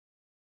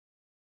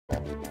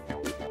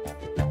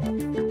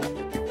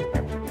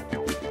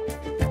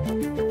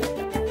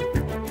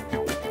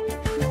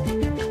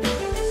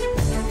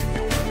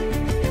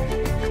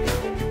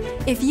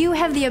If you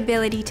have the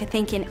ability to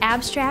think in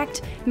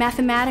abstract,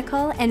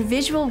 mathematical, and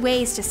visual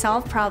ways to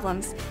solve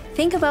problems,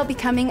 think about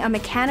becoming a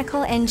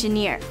mechanical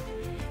engineer.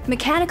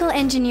 Mechanical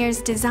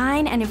engineers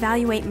design and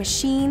evaluate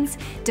machines,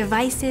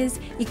 devices,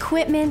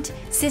 equipment,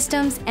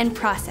 systems, and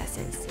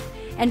processes,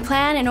 and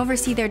plan and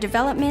oversee their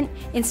development,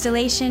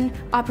 installation,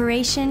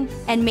 operation,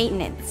 and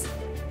maintenance.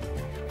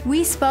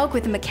 We spoke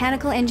with a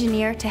mechanical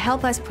engineer to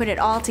help us put it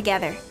all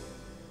together.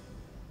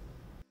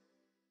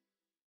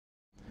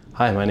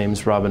 Hi, my name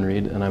is Robin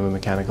Reed and I'm a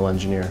mechanical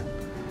engineer.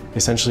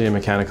 Essentially, a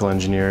mechanical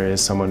engineer is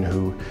someone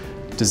who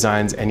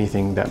designs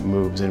anything that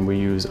moves, and we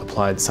use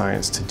applied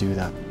science to do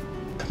that.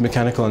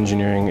 Mechanical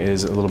engineering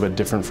is a little bit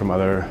different from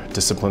other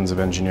disciplines of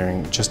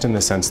engineering, just in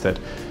the sense that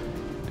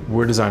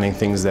we're designing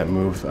things that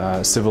move.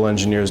 Civil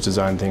engineers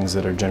design things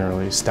that are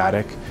generally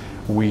static.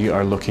 We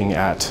are looking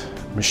at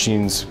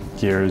machines,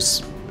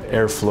 gears,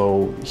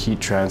 airflow, heat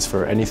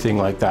transfer, anything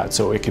like that.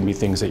 So it can be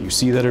things that you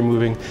see that are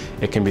moving,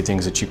 it can be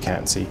things that you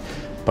can't see.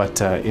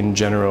 But in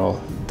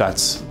general,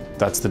 that's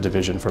the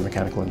division for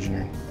mechanical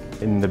engineering.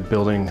 In the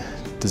building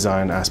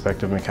design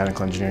aspect of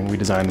mechanical engineering, we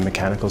design the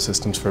mechanical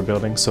systems for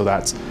buildings. So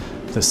that's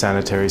the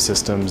sanitary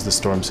systems, the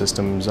storm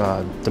systems,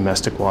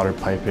 domestic water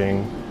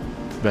piping,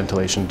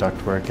 ventilation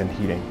ductwork, and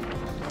heating.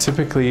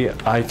 Typically,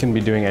 I can be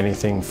doing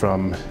anything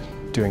from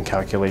doing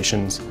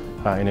calculations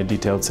in a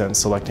detailed sense,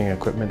 selecting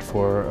equipment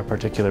for a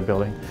particular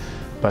building,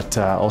 but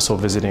also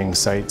visiting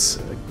sites,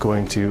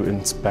 going to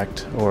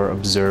inspect or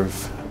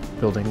observe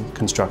building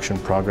construction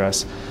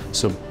progress,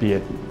 so be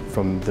it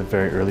from the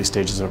very early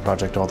stages of a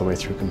project all the way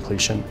through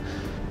completion,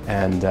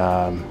 and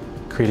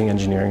creating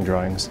engineering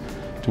drawings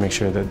to make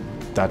sure that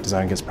that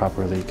design gets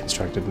properly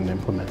constructed and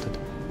implemented.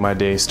 My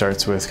day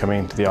starts with coming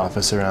into the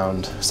office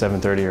around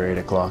 7:30 or 8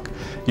 o'clock,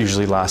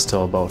 usually lasts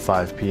till about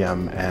 5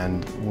 p.m.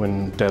 and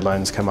when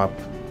deadlines come up,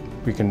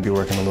 we can be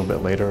working a little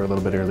bit later or a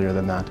little bit earlier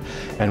than that,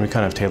 and we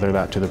kind of tailor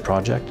that to the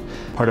project.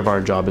 Part of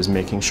our job is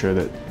making sure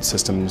that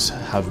systems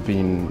have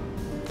been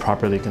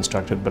properly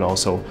constructed, but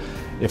also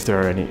if there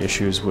are any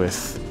issues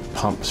with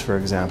pumps, for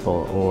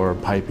example, or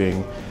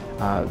piping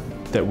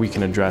that we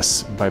can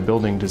address by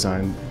building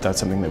design, that's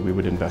something that we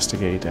would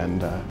investigate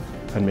and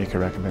make a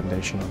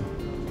recommendation on.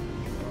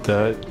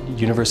 The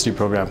university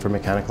program for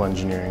mechanical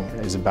engineering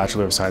is a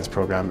Bachelor of Science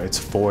program. It's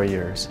 4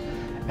 years,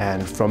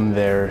 and from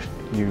there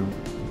you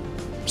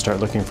start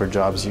looking for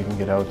jobs. You can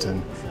get out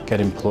and get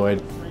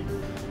employed.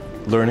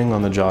 Learning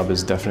on the job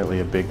is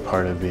definitely a big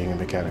part of being a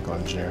mechanical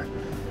engineer.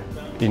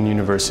 In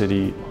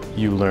university,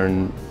 you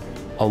learn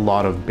a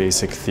lot of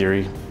basic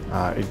theory.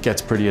 It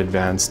gets pretty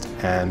advanced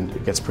and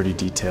it gets pretty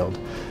detailed.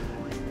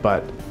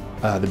 But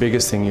the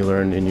biggest thing you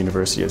learn in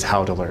university is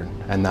how to learn,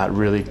 and that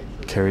really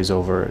carries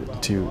over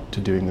to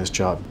doing this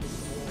job.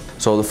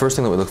 So the first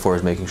thing that we look for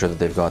is making sure that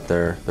they've got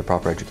their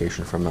proper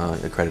education from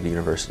an accredited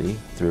university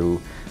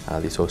through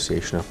the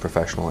Association of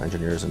Professional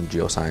Engineers and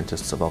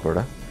Geoscientists of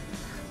Alberta.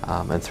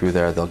 And through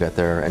there, they'll get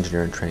their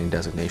engineering training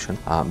designation.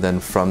 Then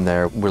from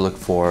there, we look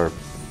for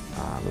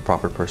the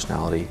proper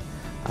personality.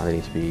 They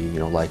need to be,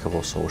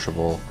 likable,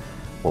 sociable.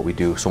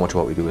 So much of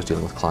what we do is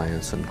dealing with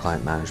clients and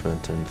client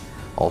management, and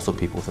also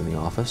people within the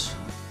office.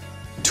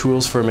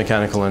 Tools for a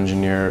mechanical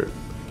engineer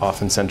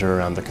often center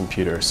around the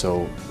computer.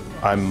 So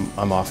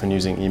I'm often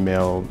using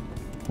email,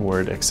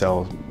 Word,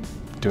 Excel,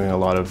 doing a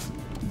lot of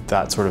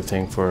that sort of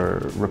thing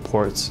for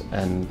reports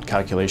and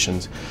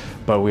calculations.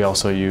 But we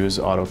also use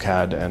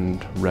AutoCAD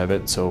and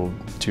Revit, so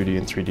 2D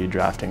and 3D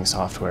drafting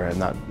software,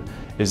 and that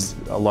is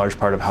a large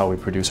part of how we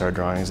produce our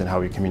drawings and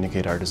how we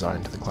communicate our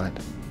design to the client.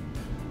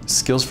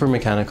 Skills for a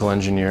mechanical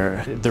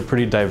engineer, they're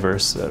pretty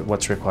diverse,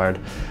 what's required,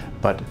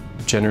 but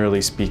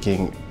generally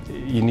speaking,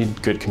 you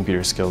need good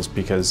computer skills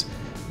because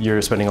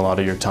you're spending a lot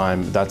of your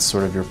time, that's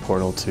sort of your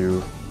portal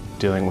to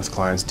dealing with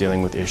clients,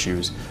 dealing with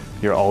issues.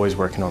 You're always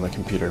working on the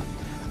computer.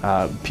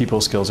 People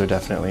skills are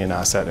definitely an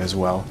asset as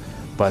well,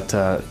 but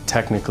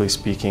technically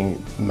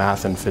speaking,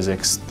 math and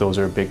physics, those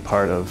are a big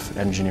part of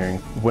engineering.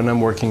 When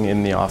I'm working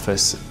in the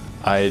office,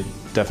 I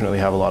definitely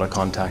have a lot of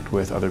contact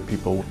with other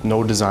people.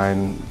 No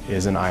design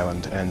is an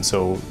island, and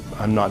so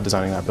I'm not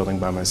designing that building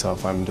by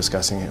myself. I'm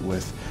discussing it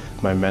with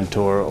my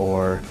mentor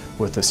or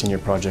with a senior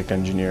project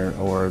engineer,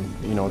 or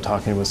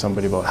talking with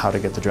somebody about how to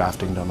get the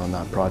drafting done on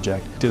that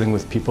project. Dealing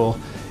with people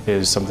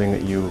is something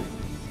that you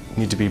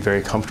need to be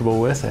very comfortable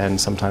with, and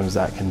sometimes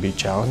that can be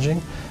challenging,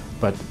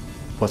 but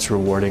what's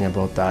rewarding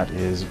about that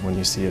is when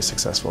you see a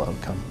successful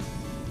outcome.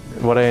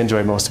 What I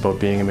enjoy most about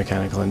being a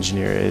mechanical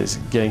engineer is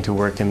getting to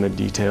work in the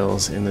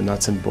details, in the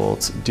nuts and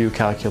bolts, do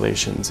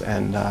calculations,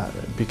 and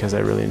because I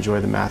really enjoy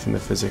the math and the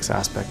physics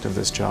aspect of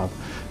this job.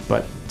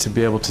 But to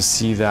be able to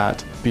see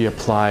that be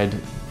applied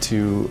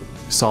to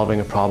solving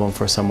a problem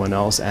for someone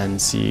else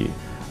and see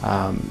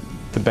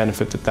the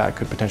benefit that that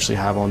could potentially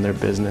have on their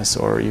business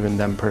or even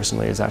them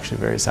personally is actually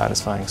very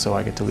satisfying. So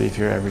I get to leave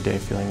here every day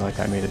feeling like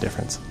I made a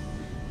difference.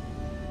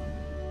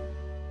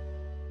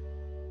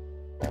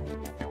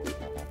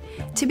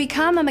 To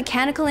become a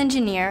mechanical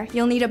engineer,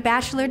 you'll need a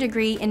bachelor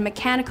degree in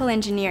mechanical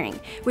engineering,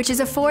 which is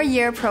a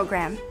 4-year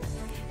program.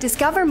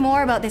 Discover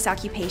more about this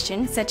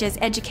occupation, such as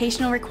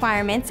educational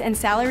requirements and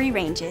salary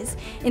ranges,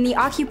 in the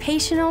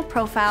Occupational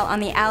profile on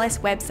the ALICE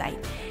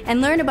website, and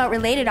learn about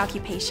related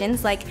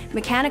occupations like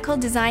mechanical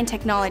design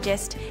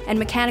technologist and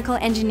mechanical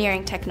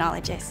engineering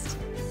technologist.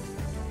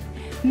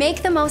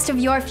 Make the most of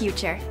your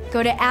future.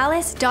 Go to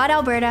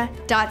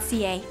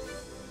alice.alberta.ca.